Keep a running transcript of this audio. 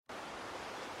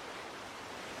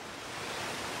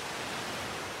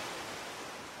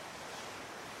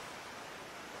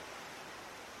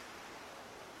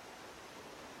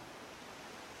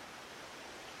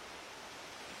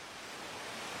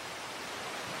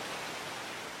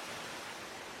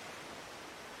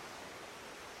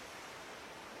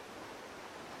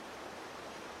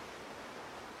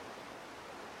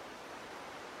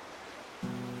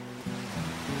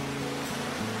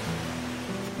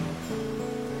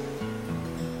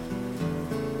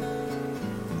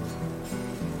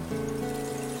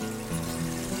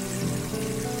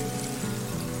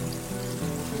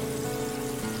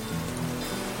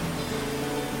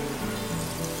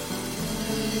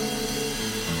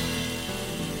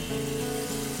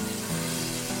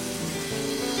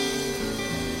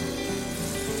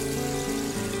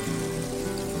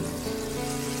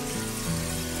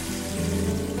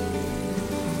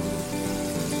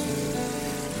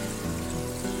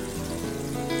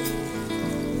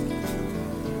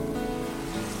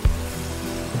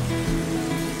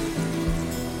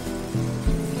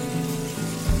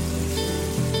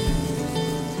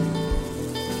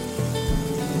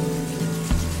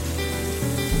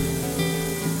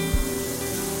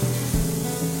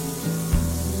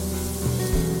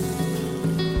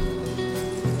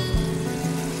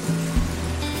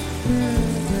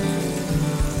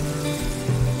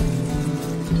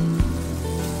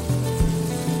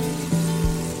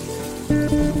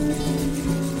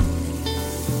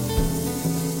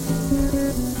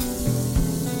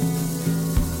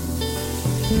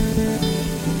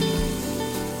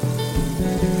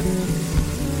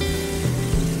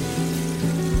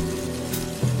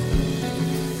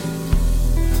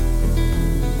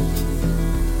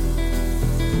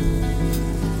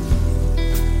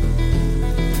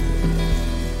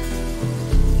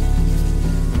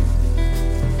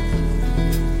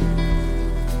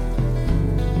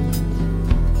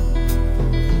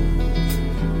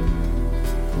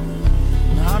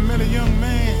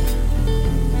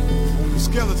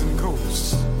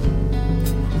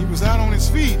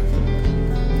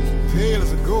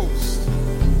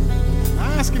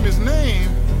asked him his name.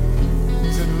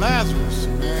 He said, Lazarus,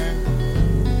 man.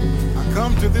 I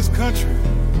come to this country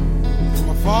from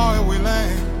a faraway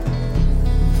land.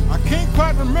 I can't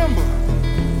quite remember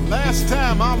last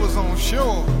time I was on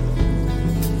shore.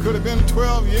 Could have been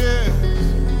 12 years,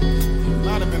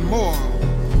 might have been more.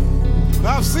 But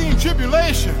I've seen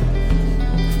tribulation.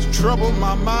 It's troubled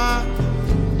my mind.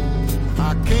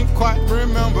 I can't quite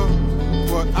remember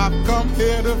what I've come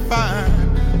here to find.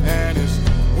 And it's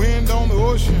wind on the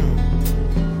ocean,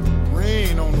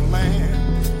 rain on the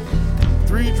land,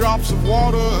 3 drops of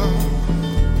water,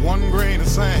 1 grain of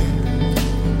sand.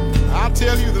 I'll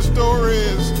tell you the story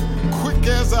as quick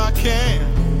as I can.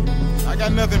 I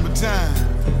got nothing but time.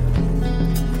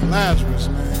 Lazarus,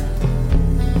 man.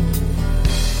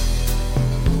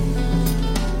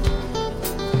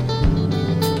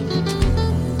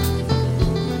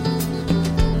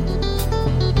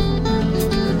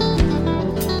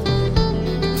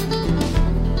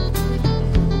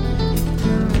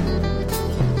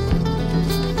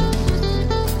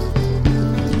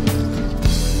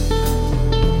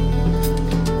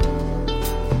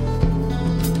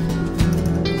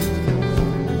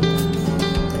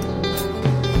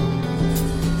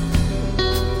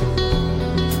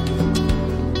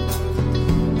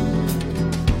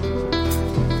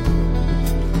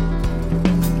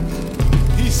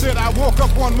 I woke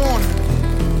up one morning,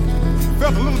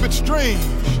 felt a little bit strange.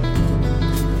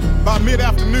 By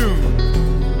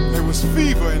mid-afternoon, there was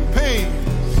fever and pain.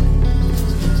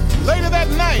 Later that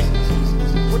night,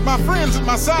 with my friends at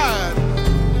my side,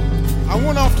 I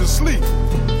went off to sleep,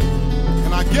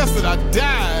 and I guess that I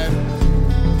died.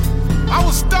 I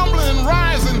was stumbling and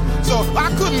rising, so I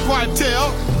couldn't quite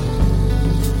tell.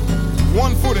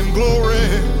 1 foot in glory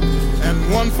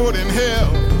and 1 foot in hell.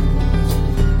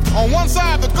 On one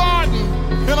side the garden,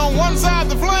 and on one side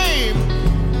the flame.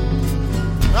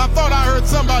 I thought I heard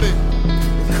somebody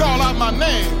call out my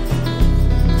name.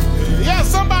 Yeah,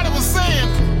 somebody was saying,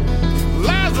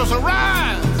 Lazarus,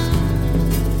 arise.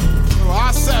 So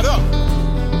I sat up,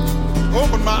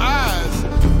 opened my eyes.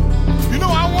 You know,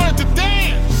 I wanted to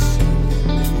dance,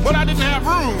 but I didn't have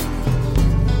room.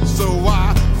 So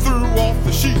I threw off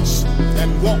the sheets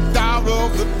and walked out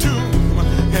of the tomb.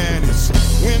 And it's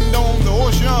wind on the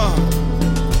ocean,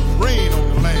 rain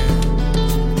on the land,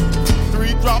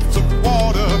 3 drops of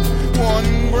water,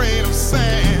 1 grain of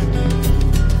sand.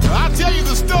 I'll tell you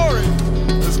the story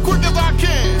as quick as I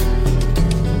can.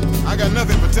 I got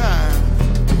nothing but time.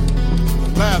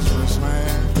 Lazarus, man.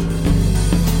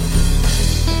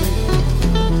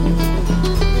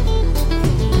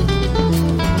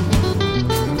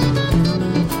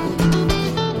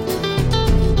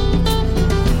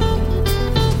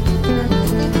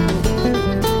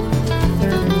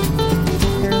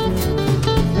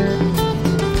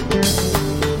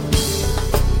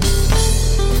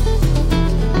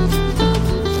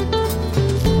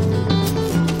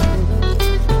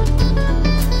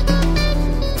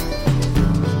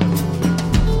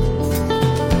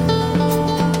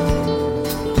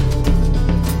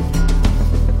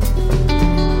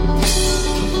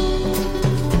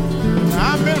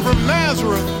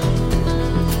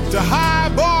 To high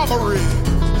Barbary,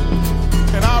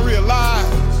 and I realize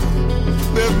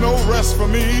there's no rest for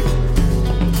me.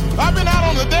 I've been out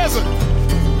on the desert,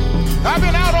 I've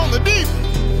been out on the deep,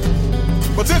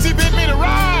 but since he bid me to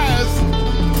rise,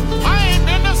 I ain't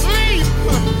been to sleep.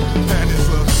 And it's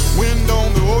a wind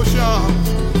on the ocean,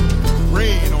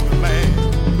 rain on the land,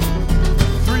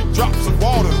 3 drops of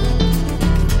water,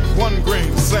 1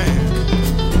 grain of sand.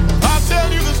 I'll tell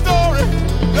you the story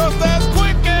just as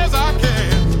quick as I can.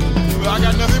 I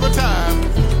got nothing but time.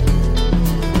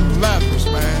 Lazarus,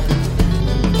 man.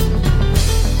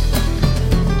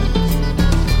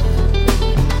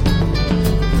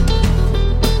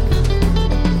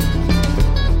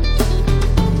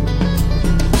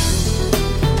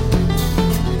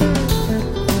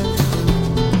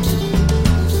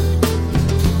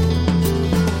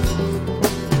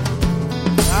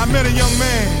 I met a young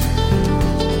man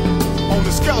on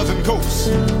the Skeleton Coast.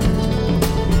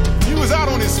 He was out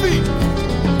on his feet,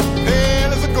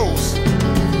 pale as a ghost.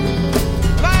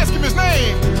 And I asked him his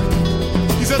name.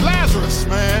 He said, Lazarus,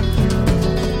 man.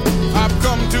 I've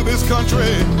come to this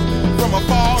country from a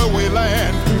faraway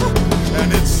land.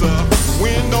 And it's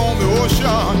wind on the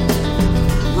ocean,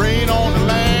 rain on the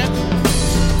land,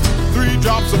 3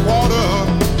 drops of water,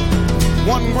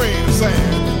 1 grain of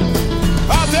sand.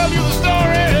 I'll tell you the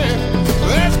story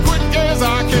as quick as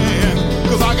I can,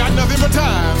 'cause I got nothing but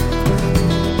time.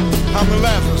 I'm the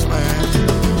Lazarus, man.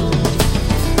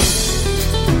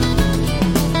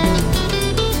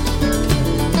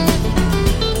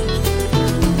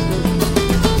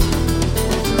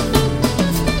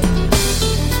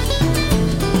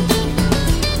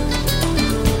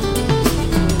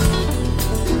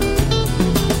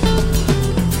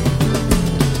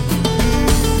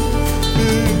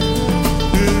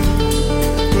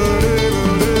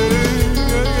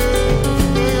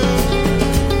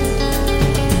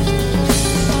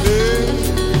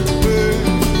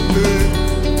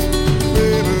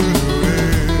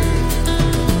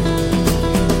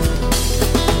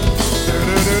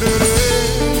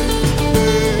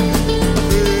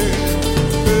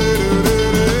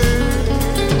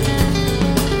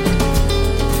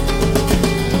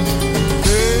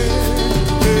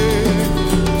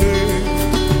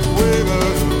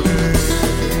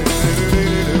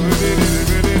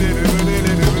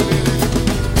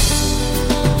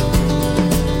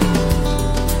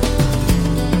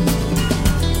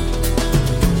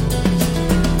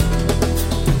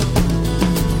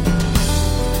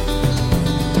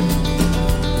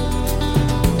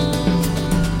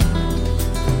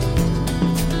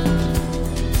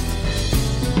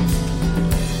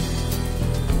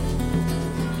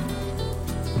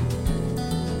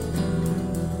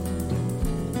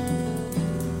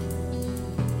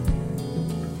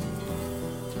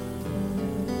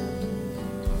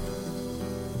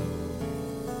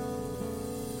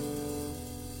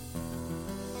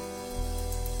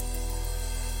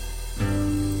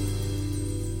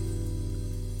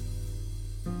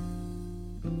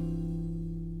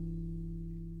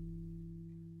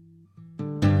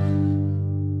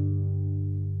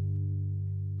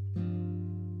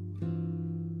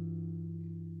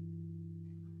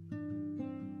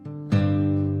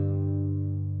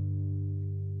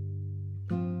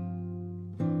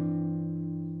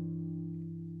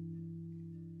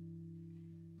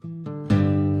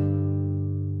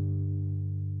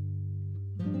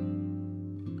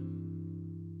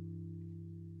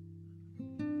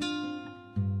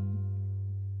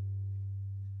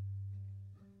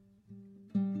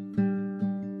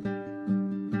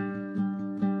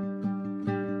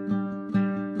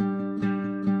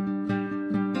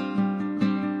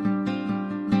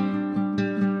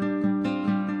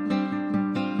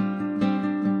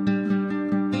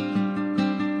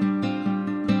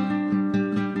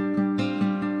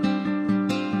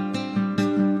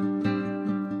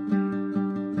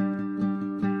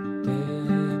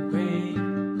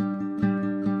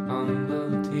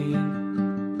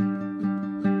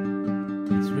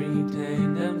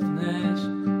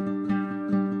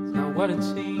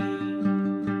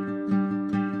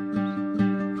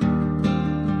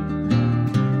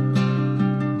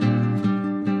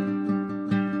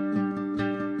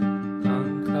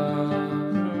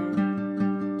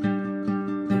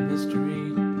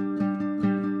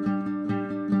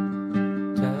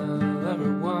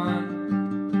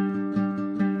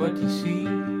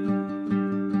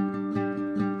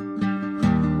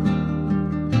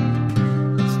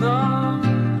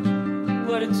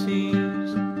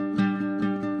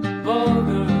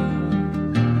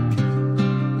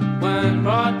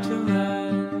 brought to life.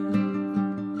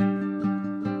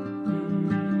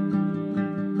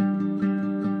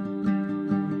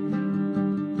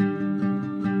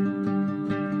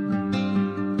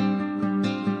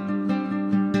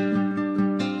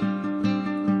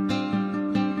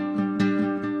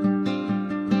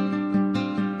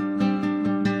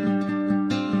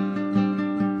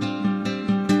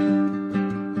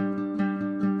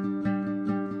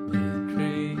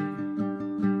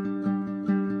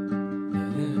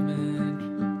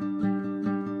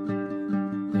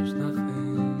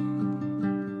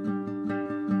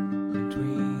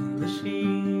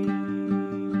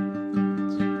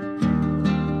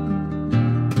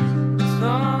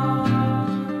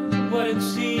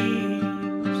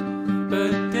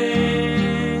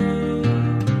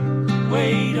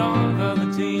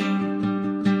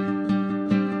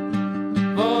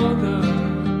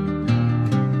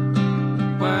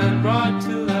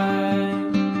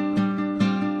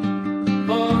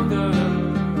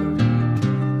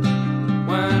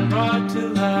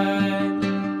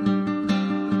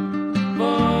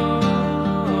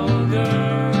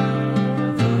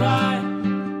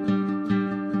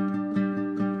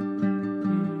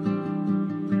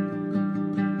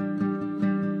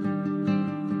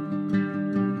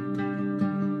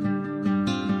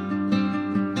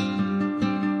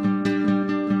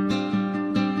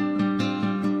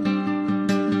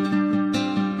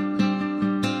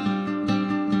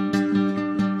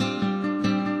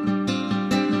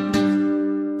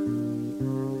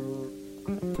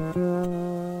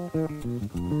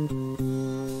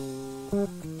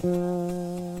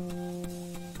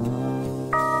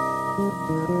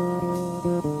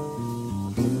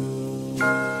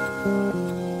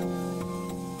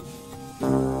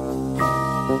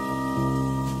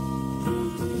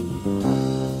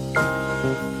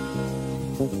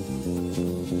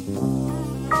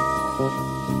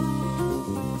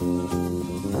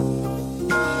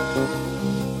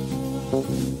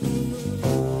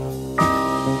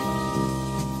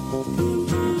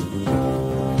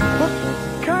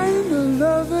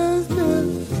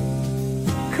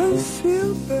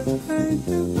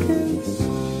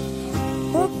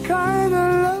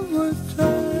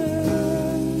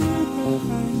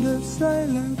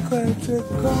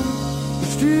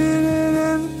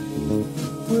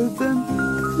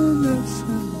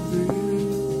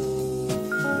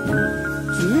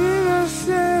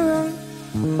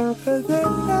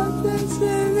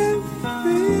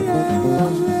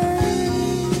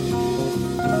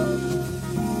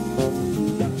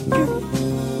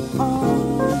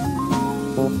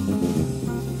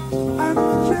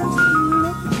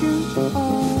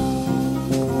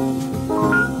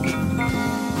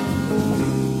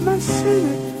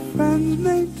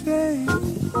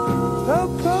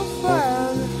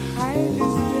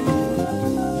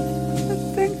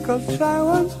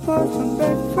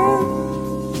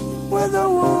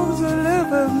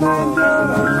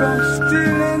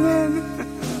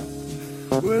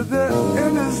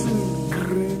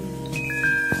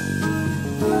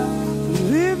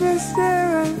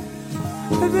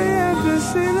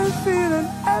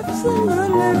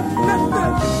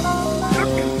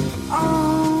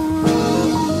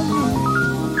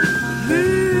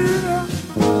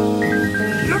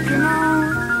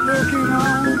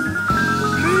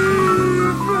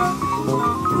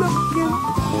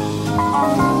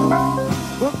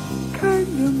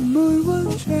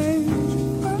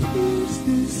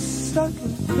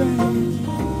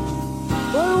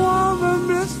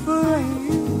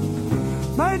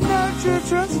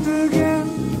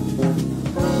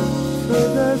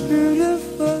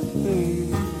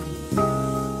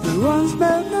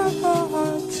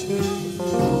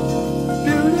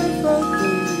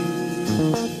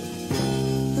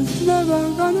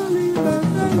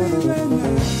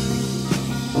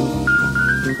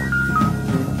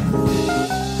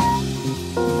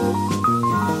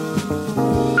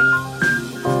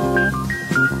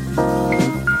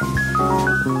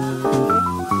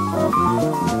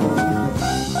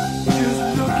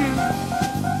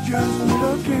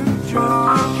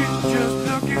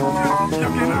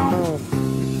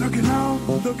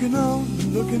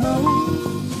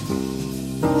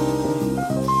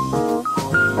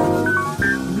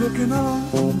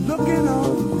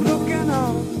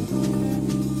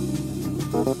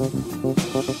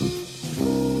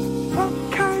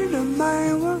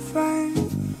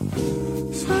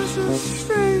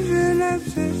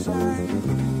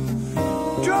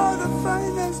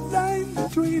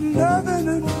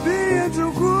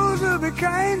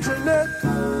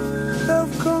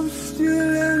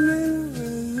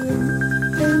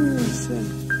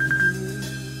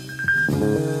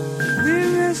 We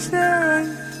staring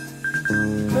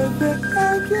at the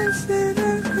empty city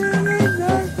feeling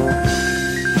like that.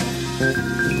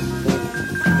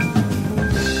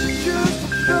 Just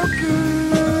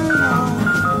looking on,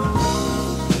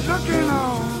 looking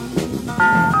on,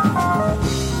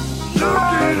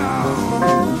 looking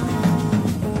on,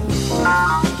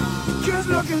 just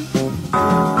looking,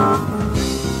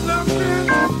 looking,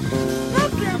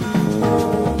 looking.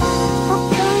 What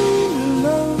kind of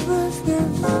love is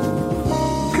this?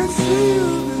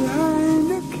 Concealed behind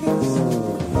a kiss.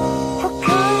 What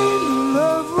kind of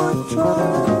love would try?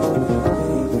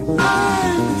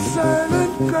 I'm the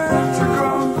silent glad to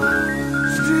come,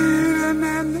 stealing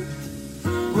in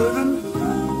with an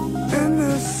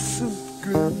innocent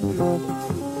grin.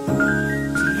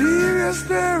 To leave you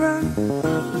staring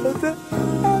at the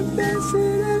empty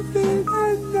city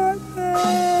feeling not there.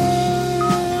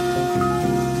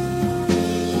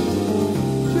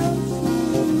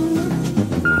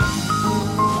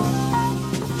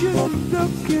 Just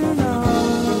looking on.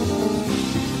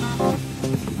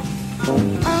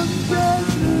 I'm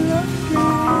just looking.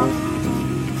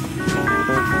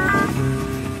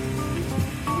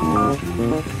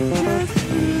 Just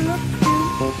looking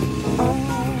on.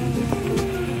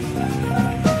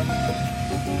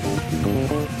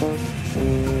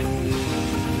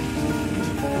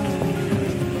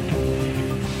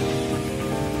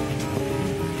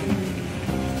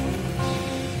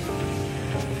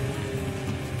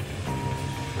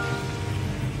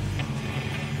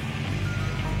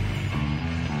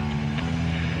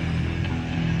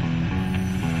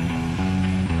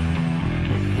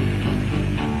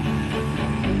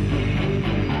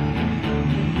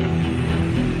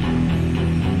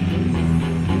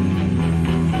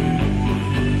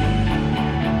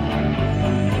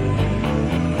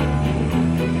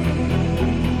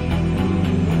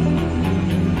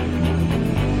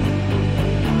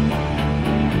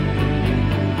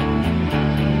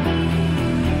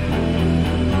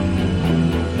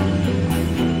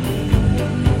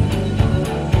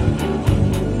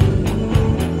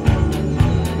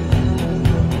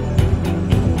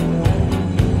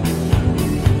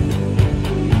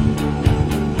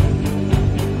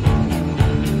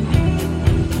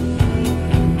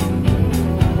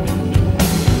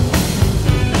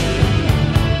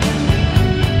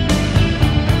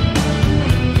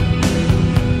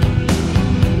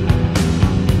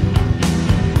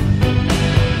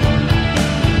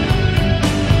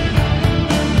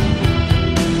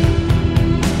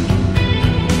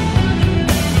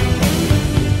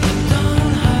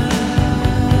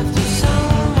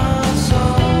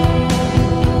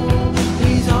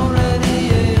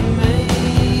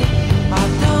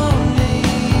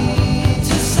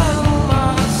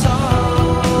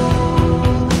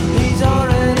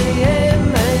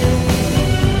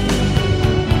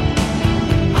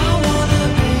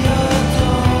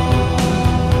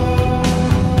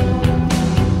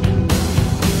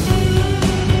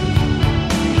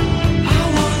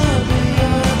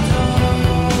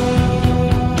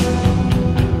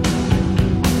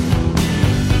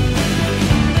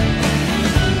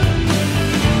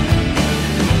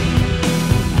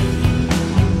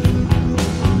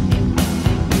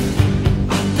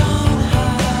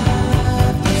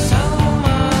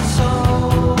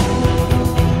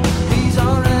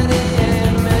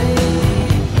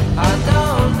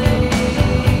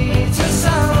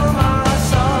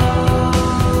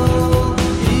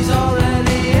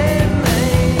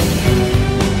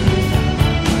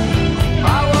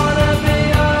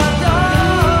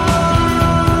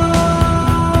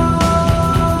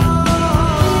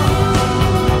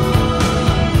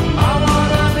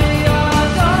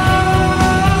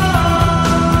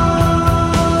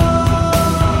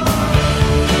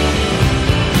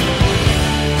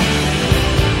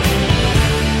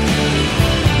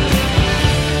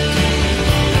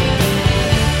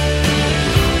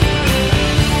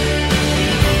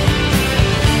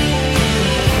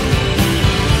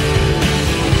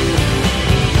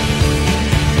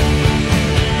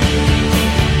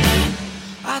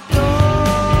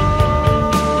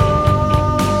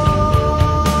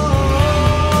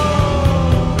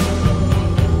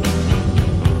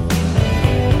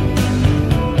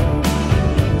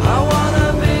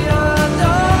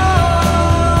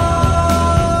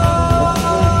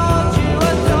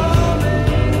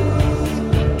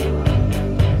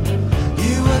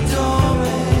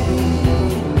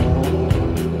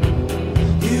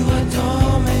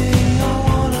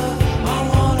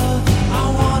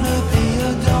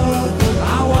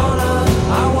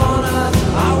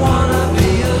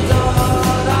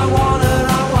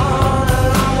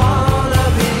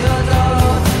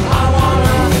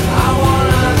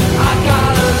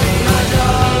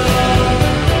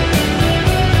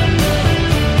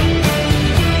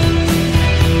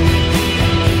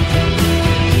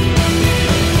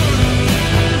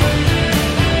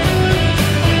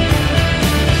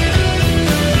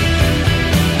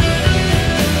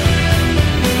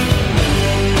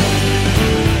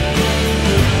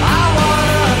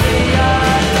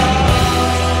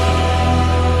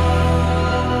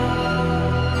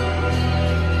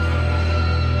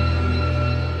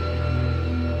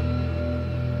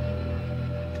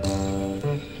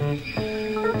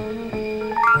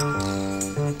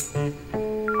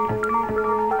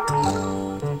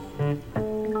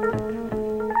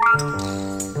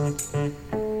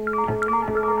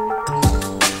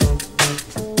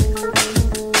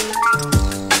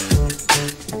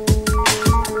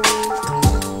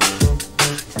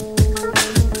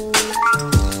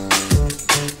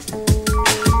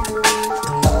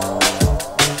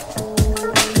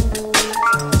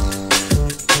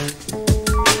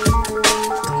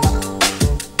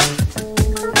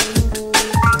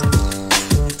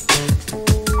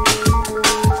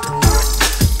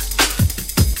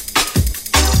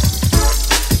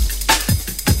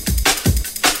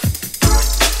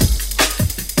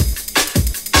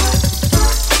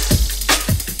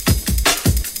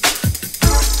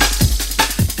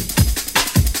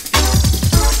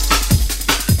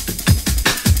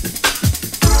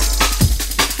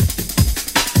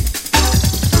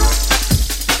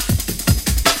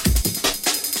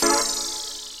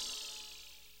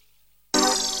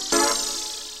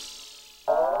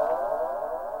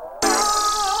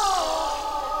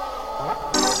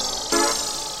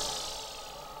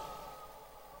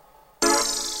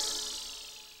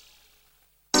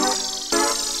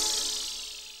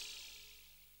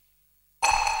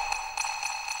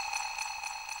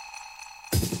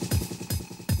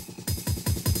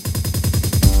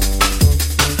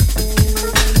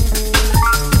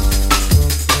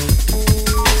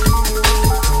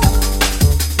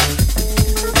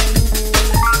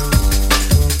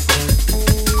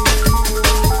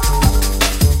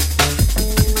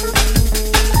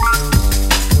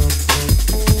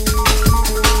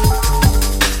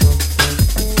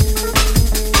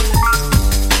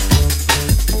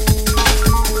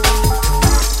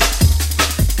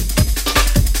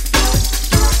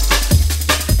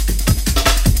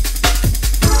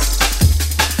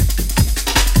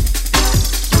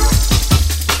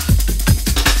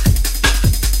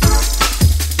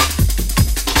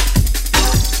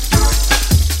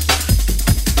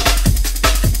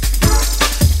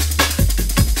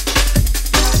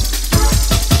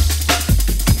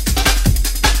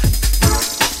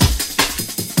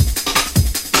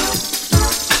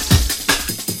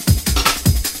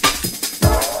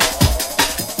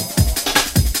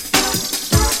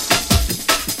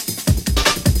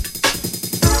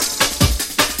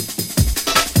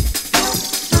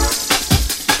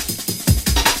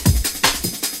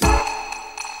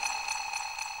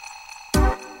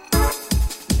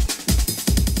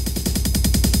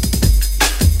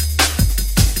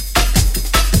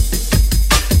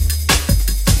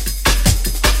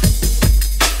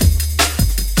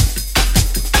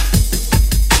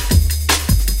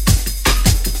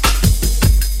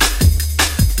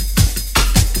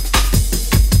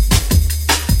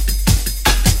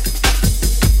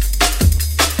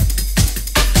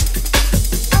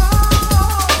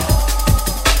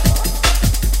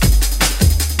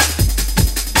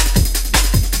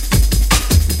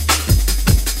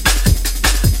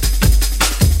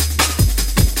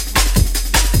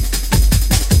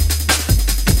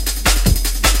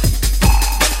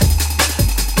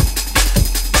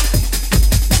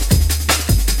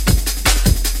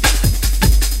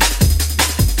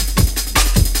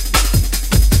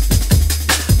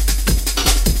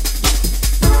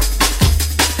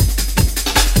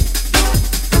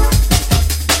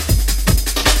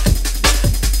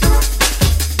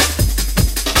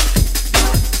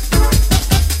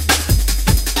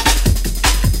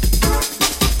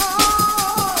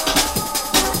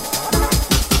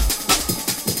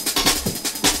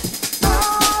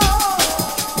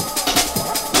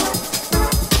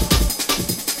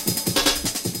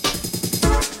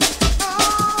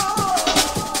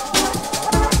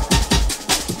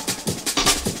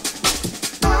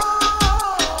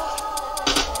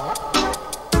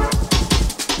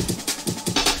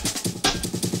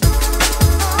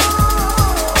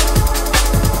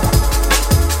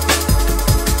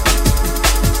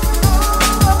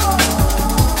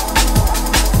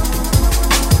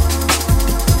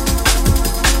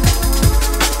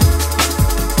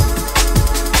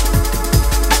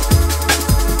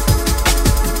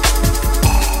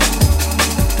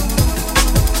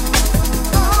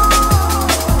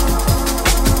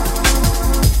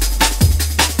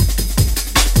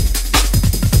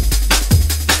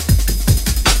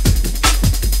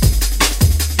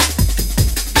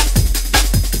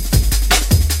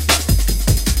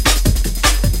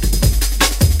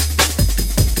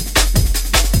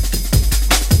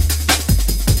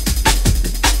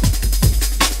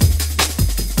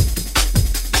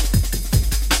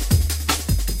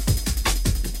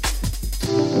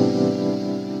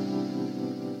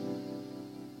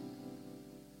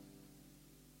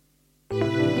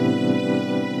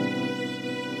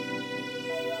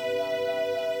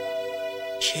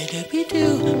 be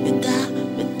do without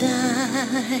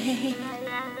midnight?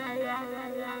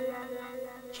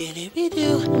 Should it be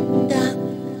do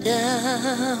down,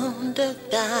 down,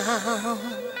 down?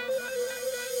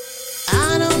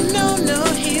 I don't know no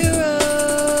heroes.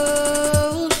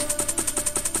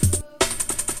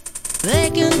 They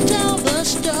can tell the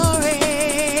story.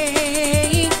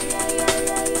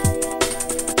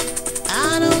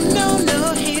 I don't know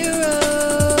no heroes.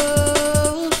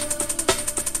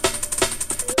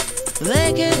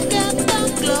 They can get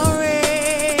the glory.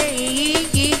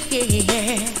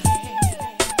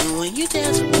 And when you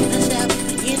dance with this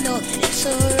happening, you know that it's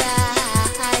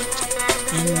alright.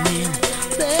 And then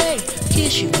they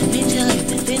kiss you and they tell you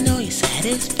that they know you're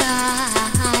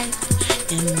satisfied.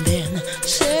 And then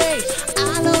say,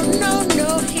 I don't know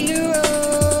no hero.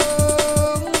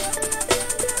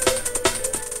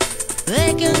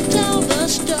 They can tell the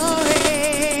story.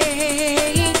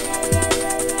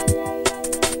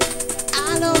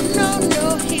 I don't know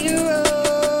no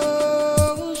heroes.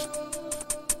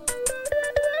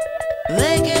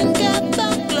 They can get the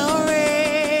glory.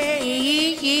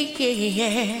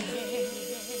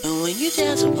 And when you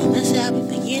dance upon this album,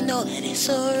 you know that it's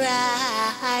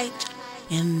alright.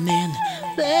 And then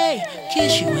they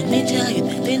kiss you and they tell you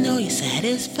that they know you're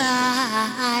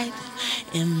satisfied.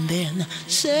 And then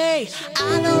say,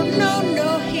 I don't know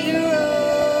no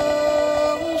heroes.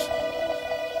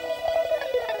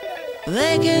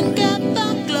 They can get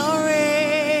the glory.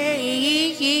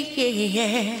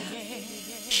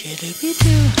 Should it be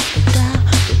do without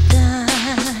the die?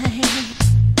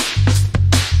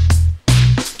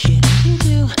 Should it be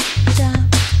do without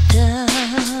down,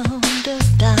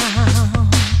 down?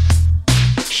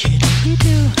 Should it be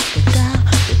do without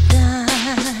the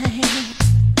die?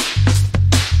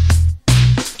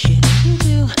 Should it be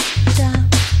do without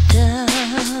down,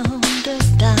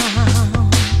 down?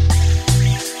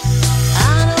 I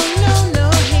don't know no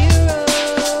heroes.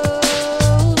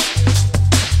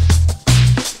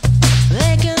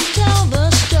 They can tell the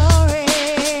story.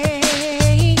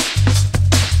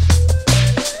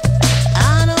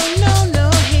 I don't know no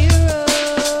heroes.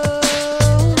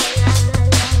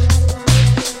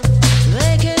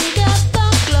 They can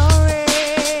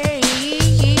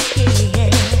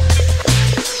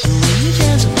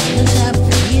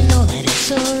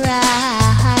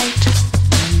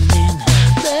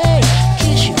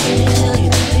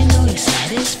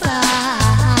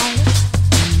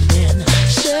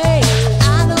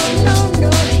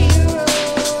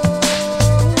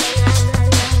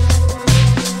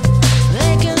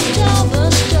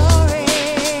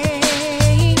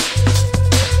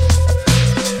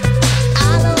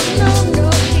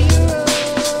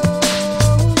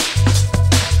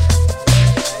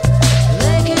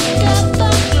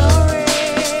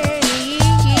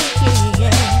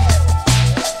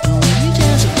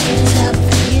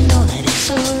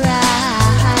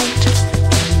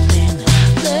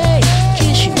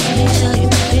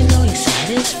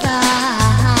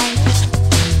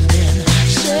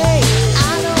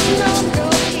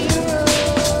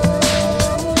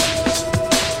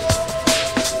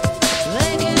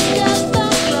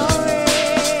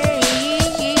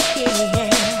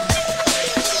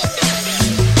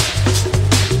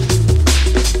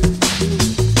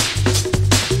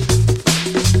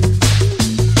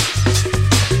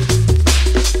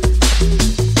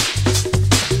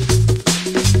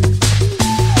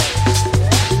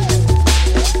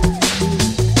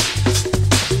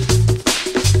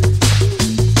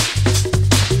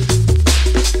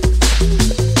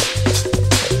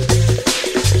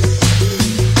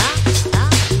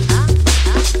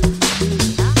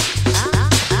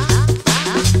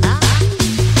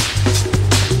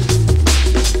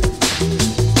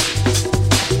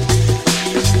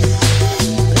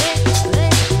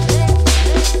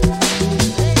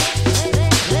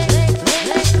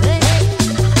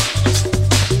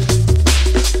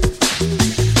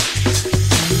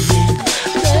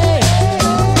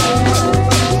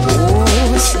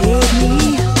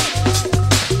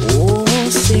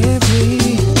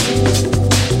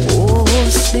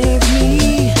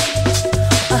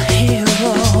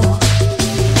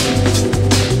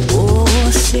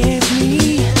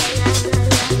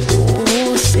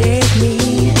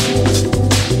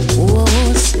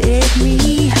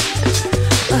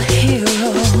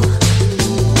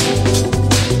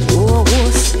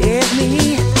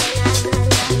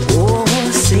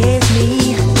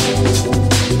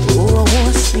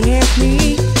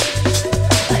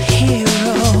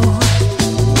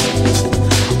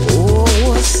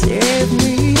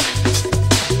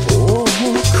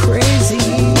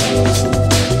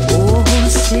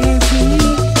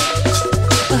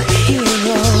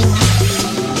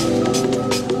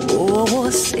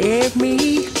save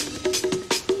me.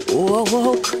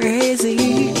 Oh,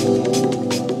 crazy.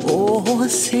 Oh,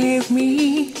 save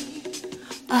me,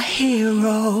 a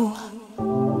hero.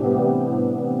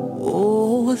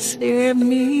 Oh, save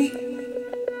me.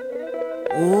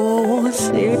 Oh,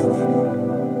 save me.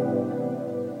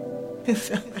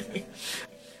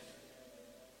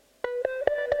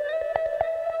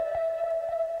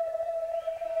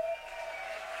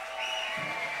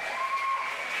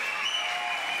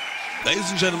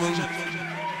 Ladies and gentlemen,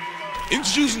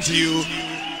 introducing to you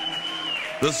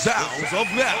the sounds of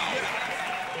now.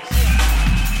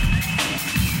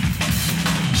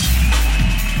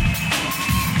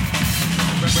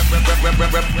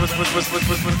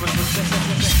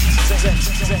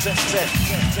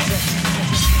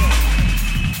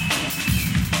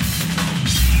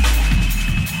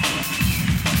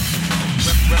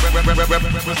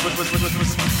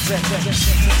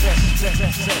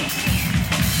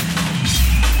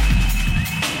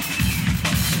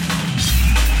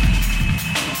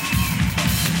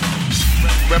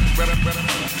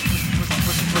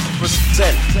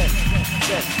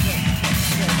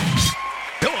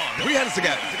 Come on, we had us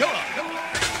together. Come on.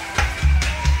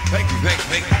 Thank you.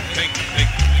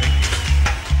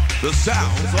 The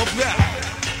sounds of now.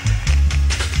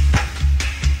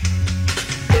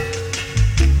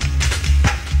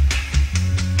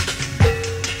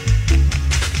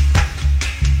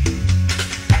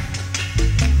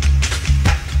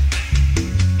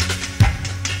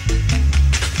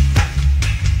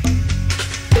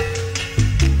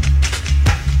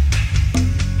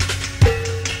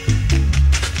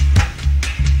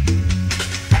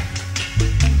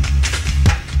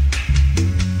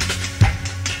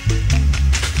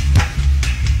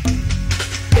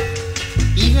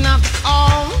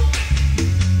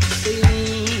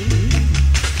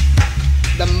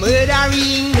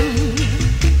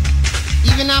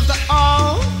 Even after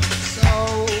all,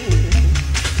 so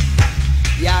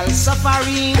y'all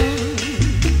suffering.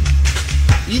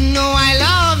 You know I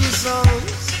love you so.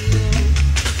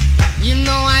 You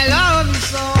know I love you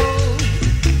so.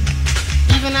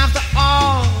 Even after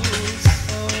all, so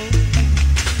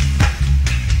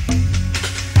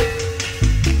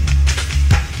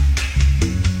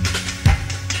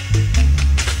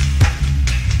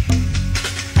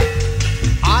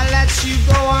I'll let you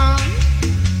go on,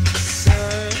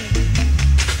 sir.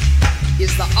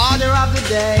 It's the order of the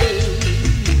day.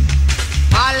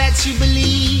 I'll let you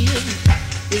believe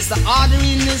it's the order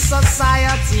in this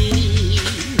society.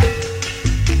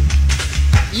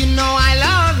 You know I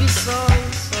love you so,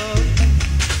 so.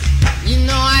 You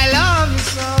know I love you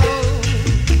so.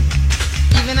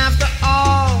 Even after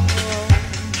all.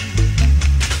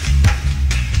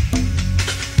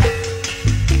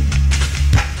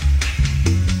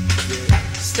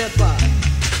 Step up.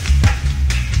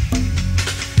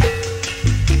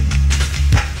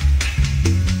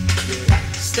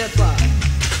 Step up.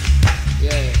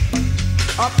 Yeah.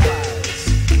 Uprise.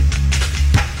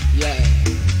 Yeah.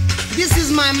 This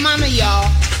is my manner, y'all.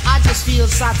 I just feel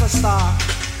such a star.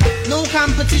 No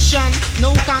competition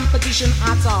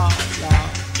at all, y'all.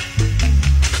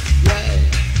 Yeah.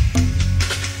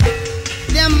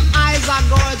 Them eyes are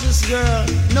gorgeous, girl.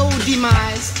 No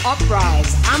demise,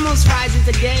 uprise. I must rise it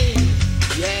again.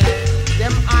 Yeah.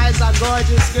 Them eyes are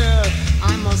gorgeous, girl.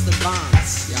 I must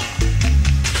advance, y'all.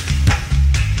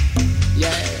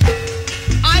 Yeah.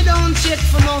 I don't check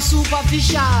for no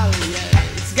superficial, yeah.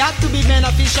 It's got to be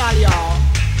beneficial, y'all.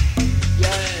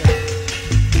 Yeah.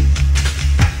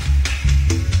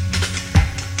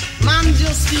 Man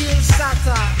just feels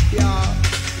satter, y'all.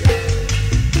 Yeah.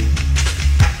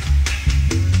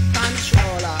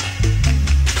 Controller.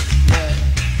 Yeah.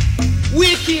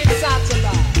 Wicked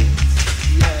satellite.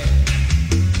 Yeah.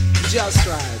 Just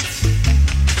right.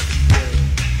 Yeah.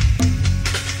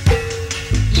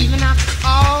 Even after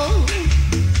all,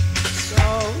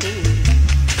 so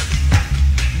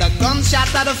the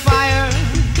gunshot of the fire.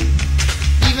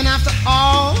 Even after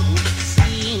all,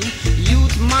 see,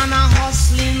 youth man are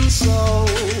hustling so.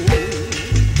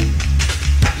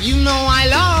 You know I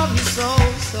love you so,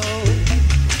 so.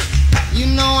 You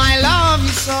know I love you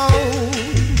so.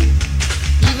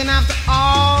 Even after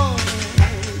all,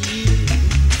 you.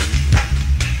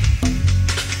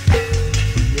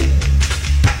 Yeah.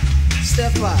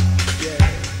 Step up, yeah.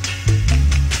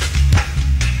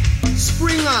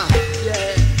 Spring up,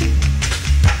 yeah.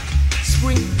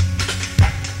 Spring.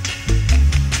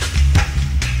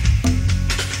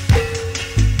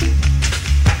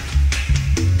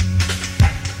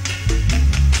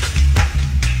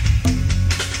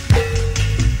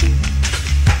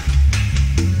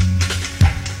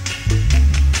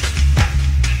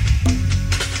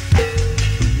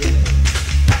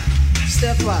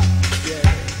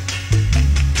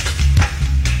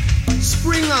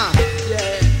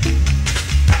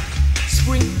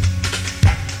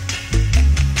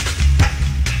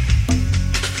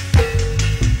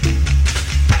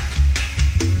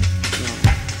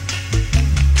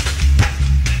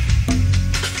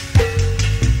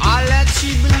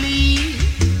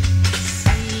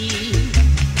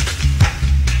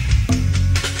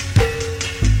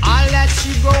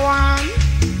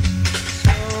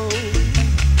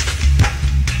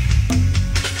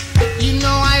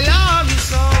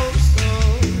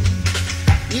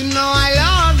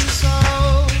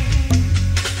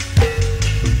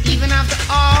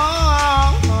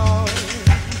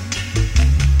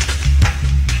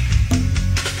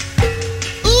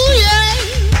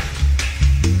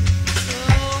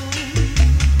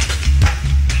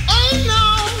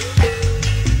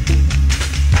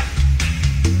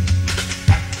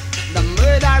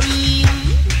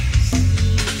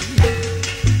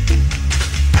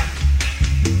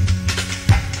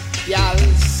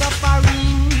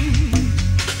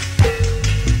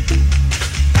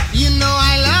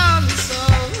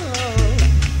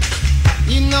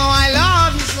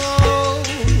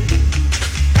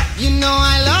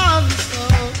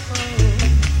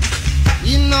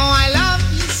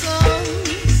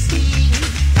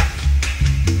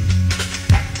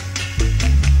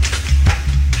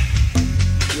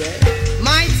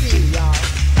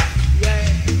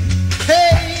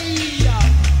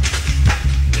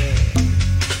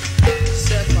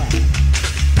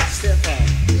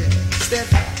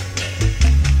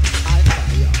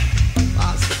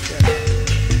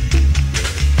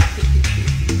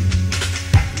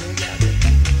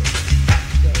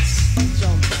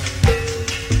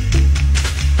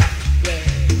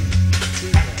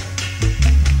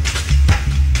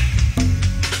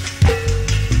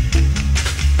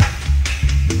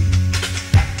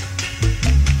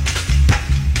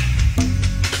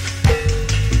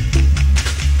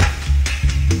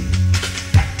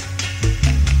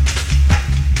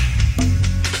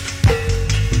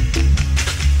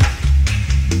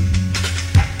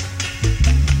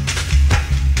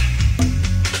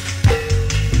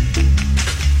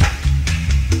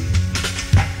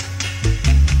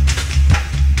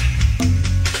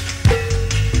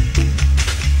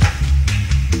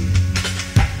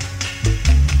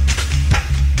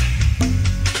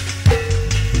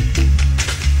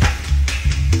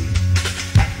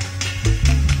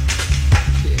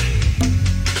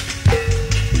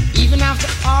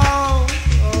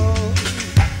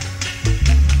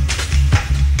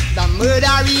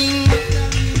 murdering,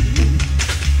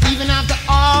 even after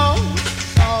all,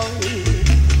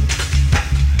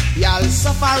 y'all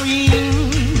suffering.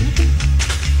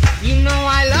 You know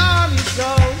I love you so,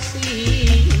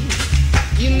 see.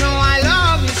 You know I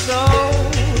love you so,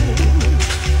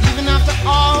 even after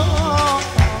all.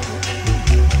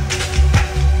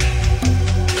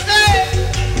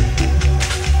 Hey!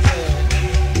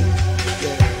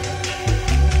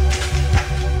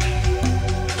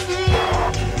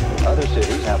 Other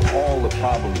cities have all the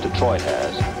problems Detroit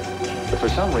has, but for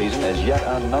some reason as yet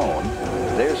unknown,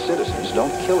 their citizens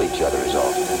don't kill each other as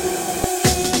often.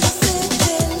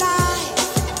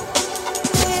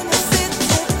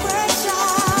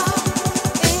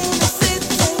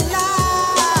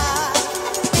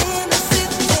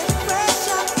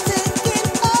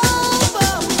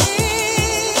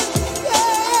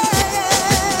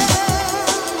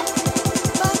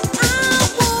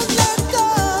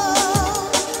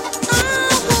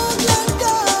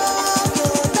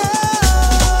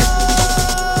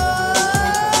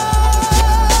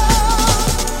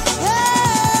 Yeah.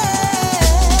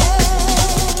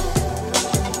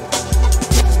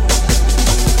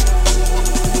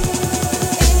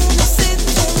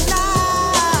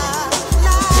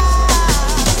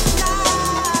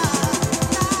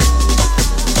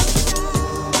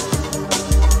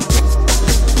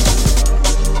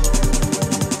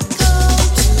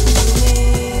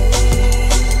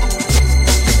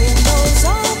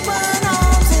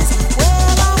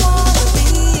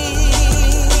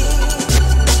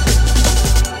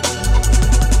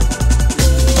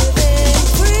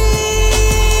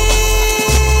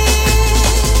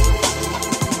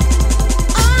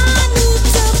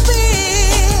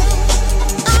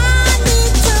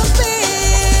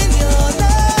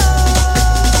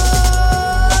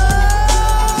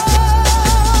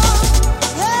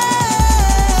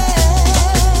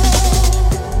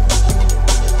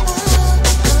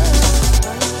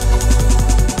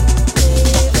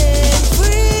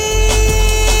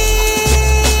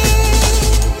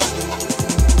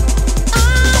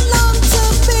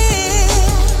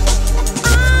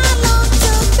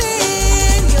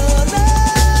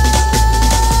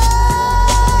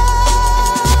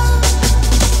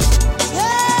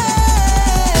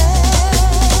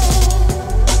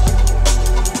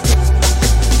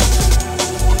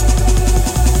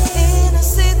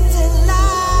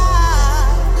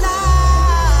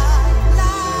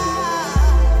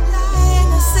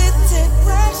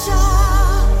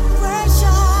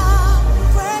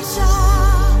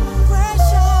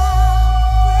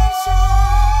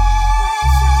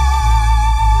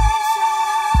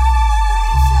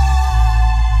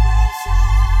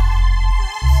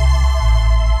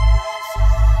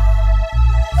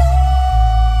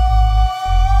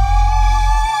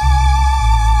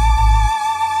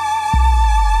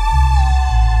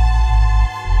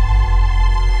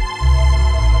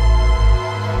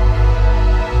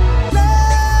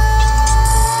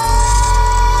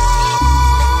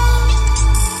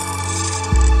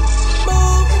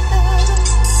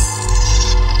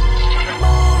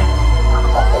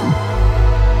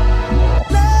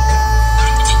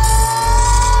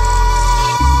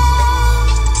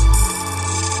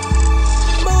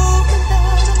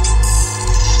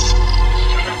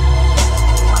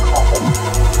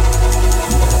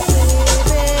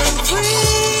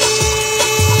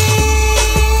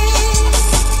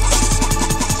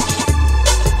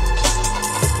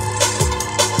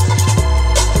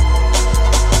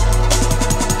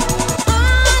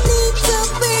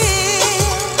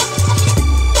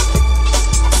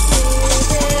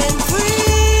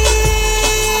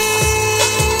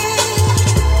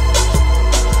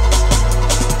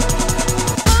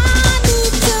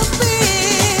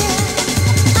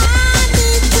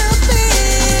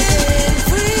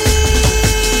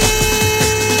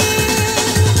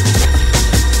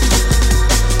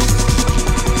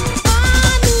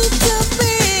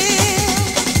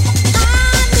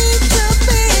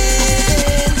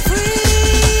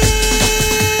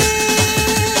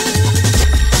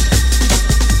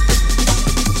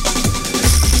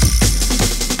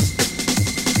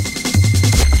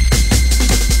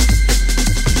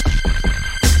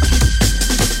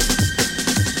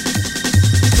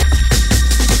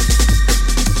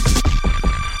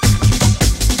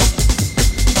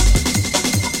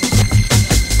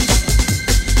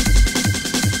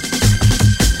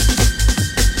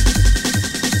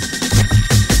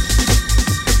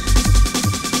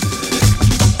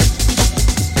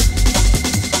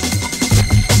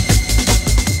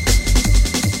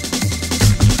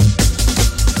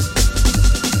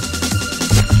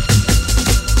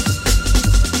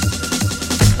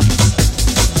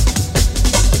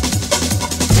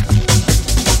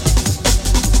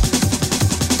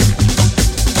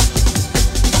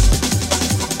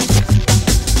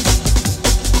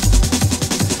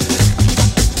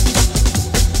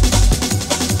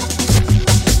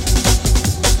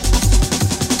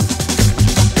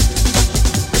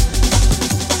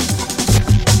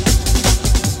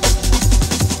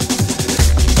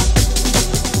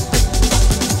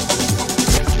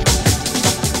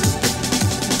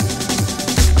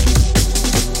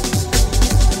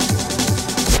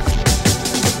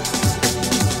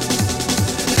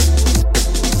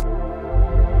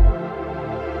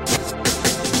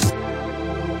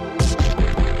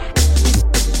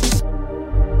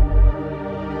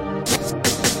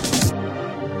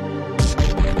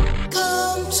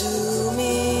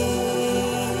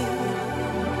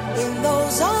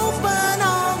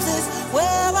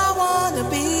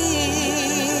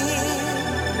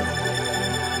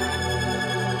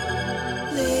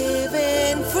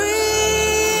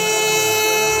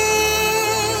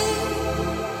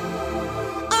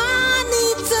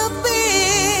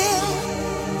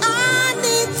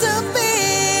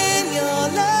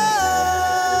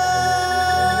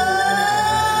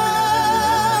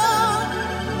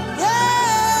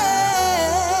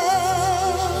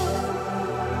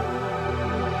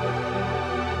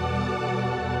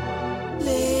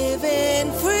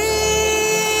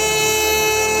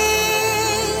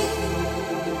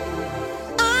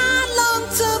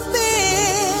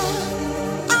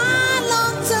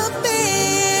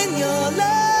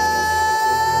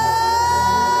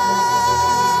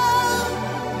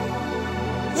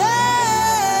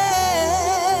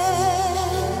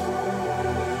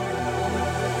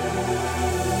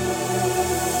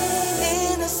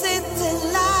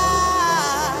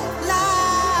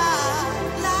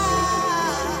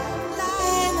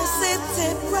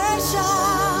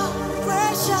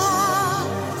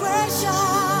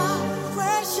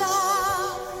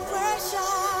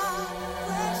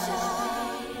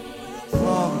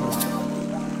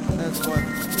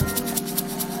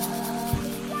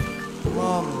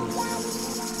 Marvelous.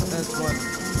 That's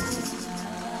wonderful.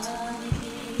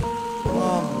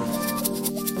 Marvelous.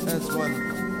 That's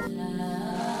wonderful.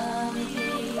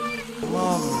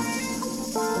 Marvelous.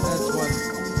 That's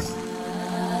wonderful.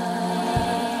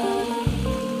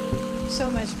 So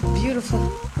much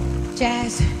beautiful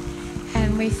jazz,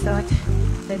 and we thought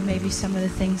that maybe some of the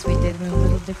things we did were a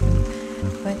little different,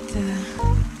 but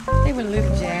they were a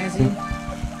little jazzy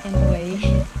in a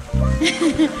way.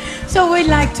 So we'd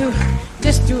like to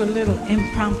just do a little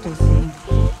impromptu thing.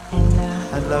 And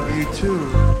I love you too.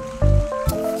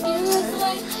 You look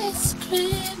like ice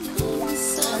cream in the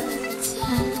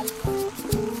summertime.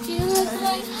 You look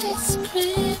like ice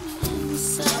cream in the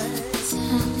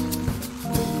summertime.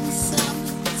 In the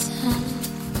summertime.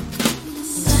 In the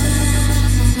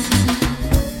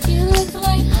summertime. You look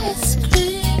like ice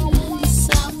cream in the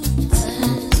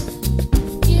summertime.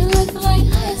 You look like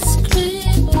ice cream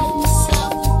in the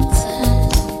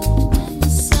summertime. In the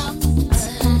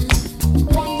summertime.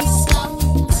 In the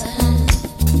summertime.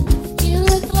 You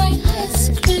look like ice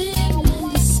cream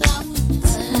in the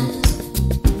summertime.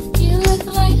 You look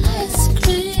like ice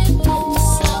cream in the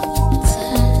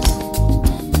summertime.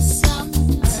 In the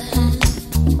summertime.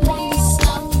 In the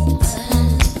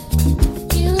summertime.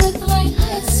 You look like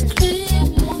ice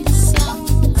cream in the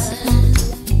summertime.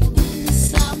 In the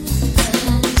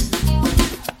summertime.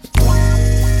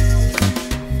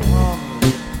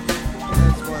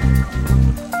 That's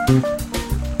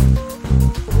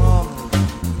wonderful. Marvelous.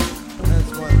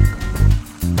 That's wonderful.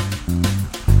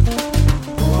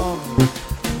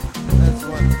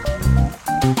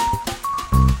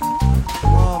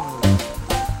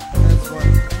 Marvelous.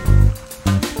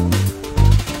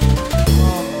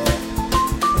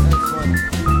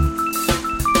 That's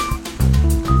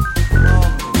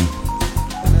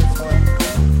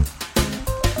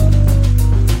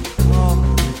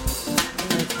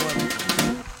wonderful. Marvelous.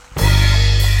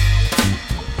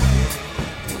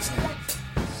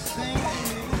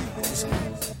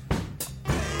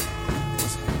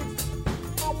 That's wonderful.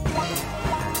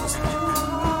 Marvelous.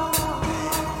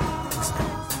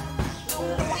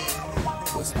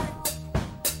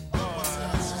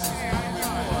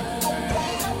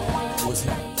 That's wonderful. Marvelous.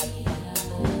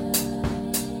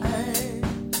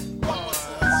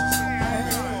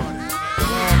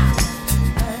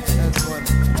 That's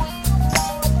wonderful.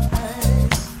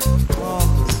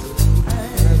 Marvelous.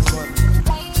 That's wonderful. That's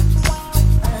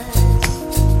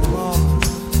wonderful.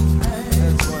 Marvelous.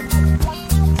 That's wonderful.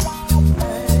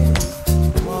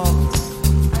 Marvelous.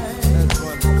 That's wonderful. Marvelous. That's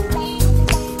wonderful.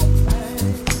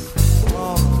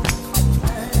 Marvelous.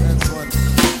 That's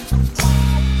wonderful.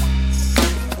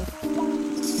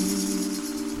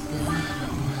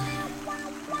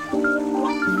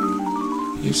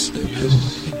 You slipped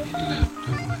away, left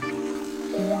away.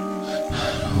 I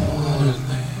don't wanna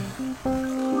live.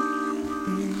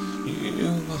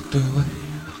 You walked away,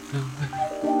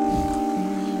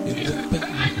 You looked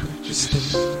back, but you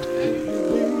stayed.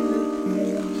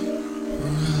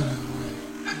 Run away.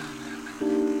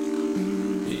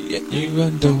 Yet you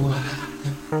wonder why.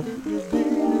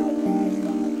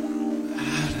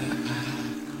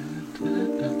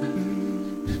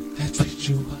 That's what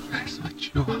you are. That's what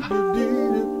you are.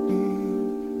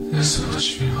 That's what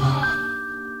you are.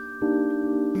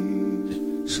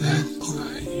 That's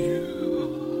what you are.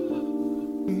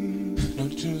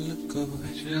 Don't you look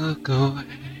away, you look away.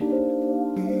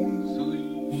 So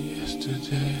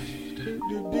yesterday,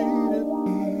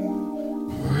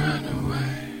 run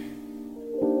away.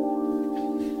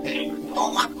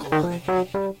 Walk away.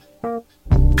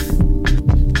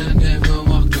 I never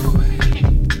walked away.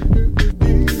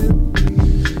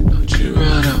 Don't you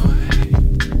run away.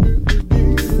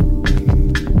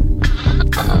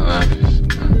 I love you so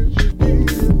much.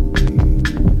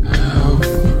 I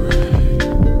pray.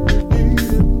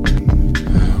 I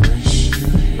wish you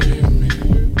hear me.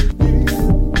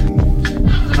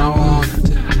 I don't wanna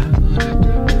die.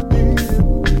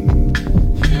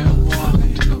 You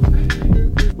walked away.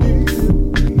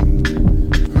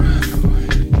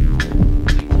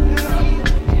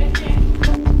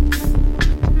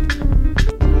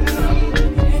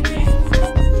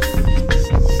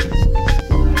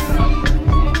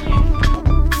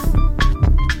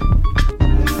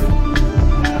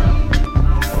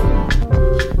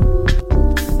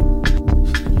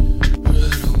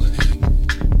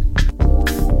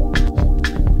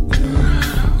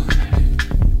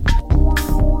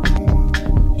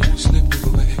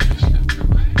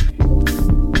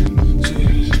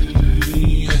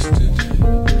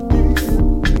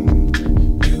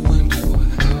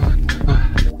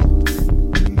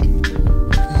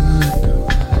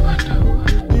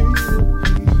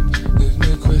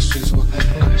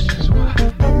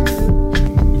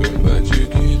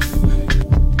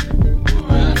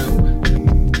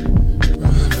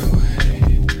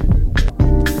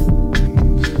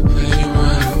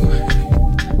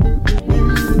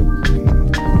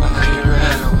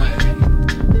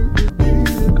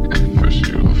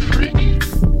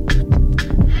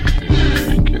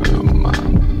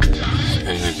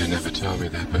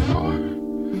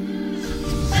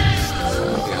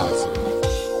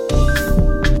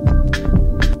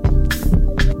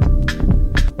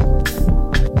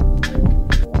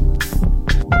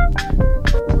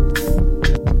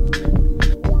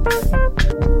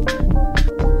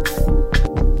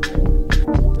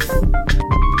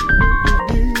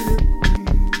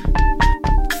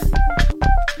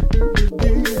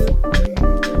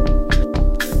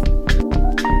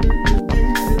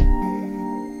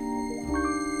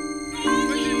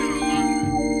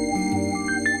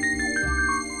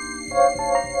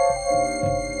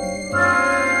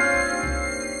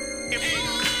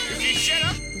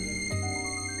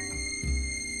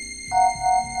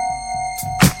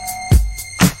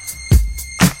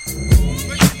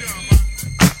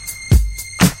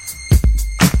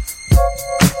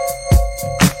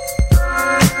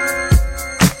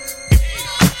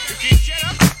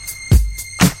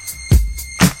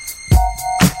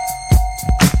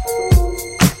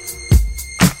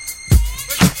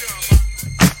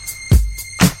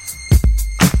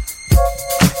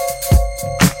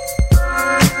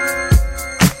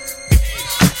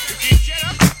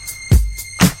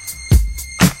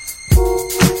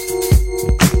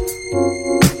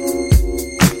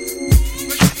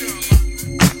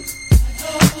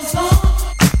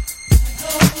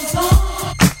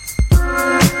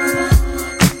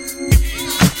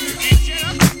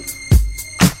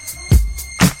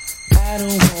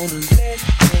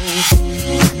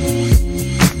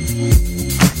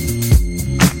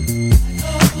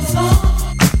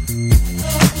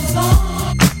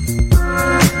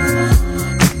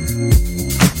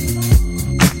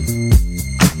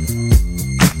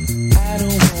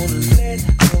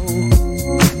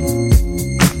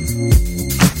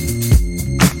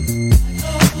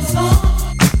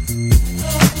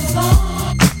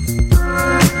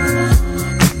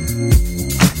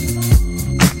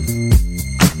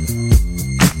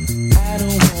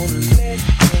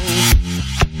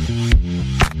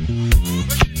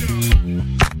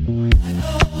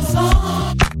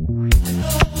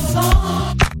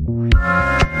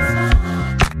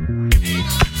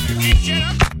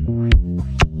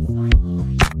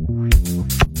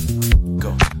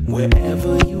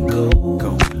 Wherever you go,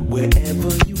 wherever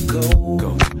you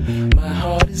go, my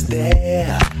heart is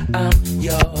there, I'm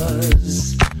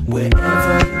yours.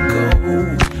 Wherever you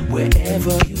go,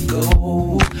 wherever you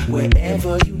go,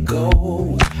 wherever you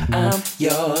go, I'm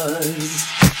yours.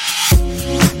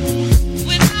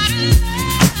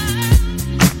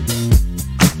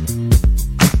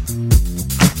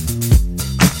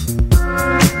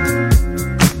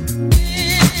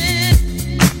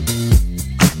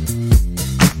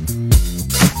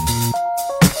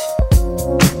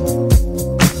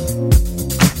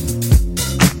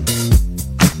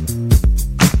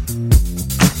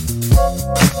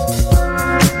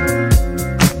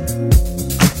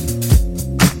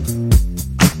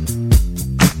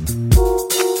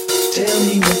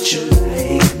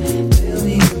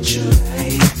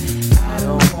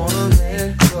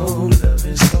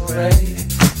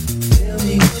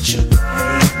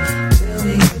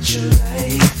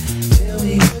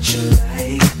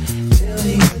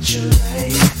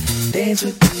 Dance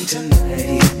with me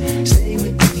tonight, stay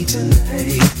with me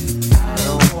tonight. I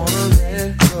don't wanna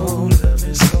let go, love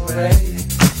is so right.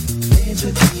 Dance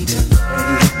with me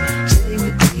tonight, stay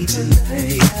with me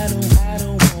tonight.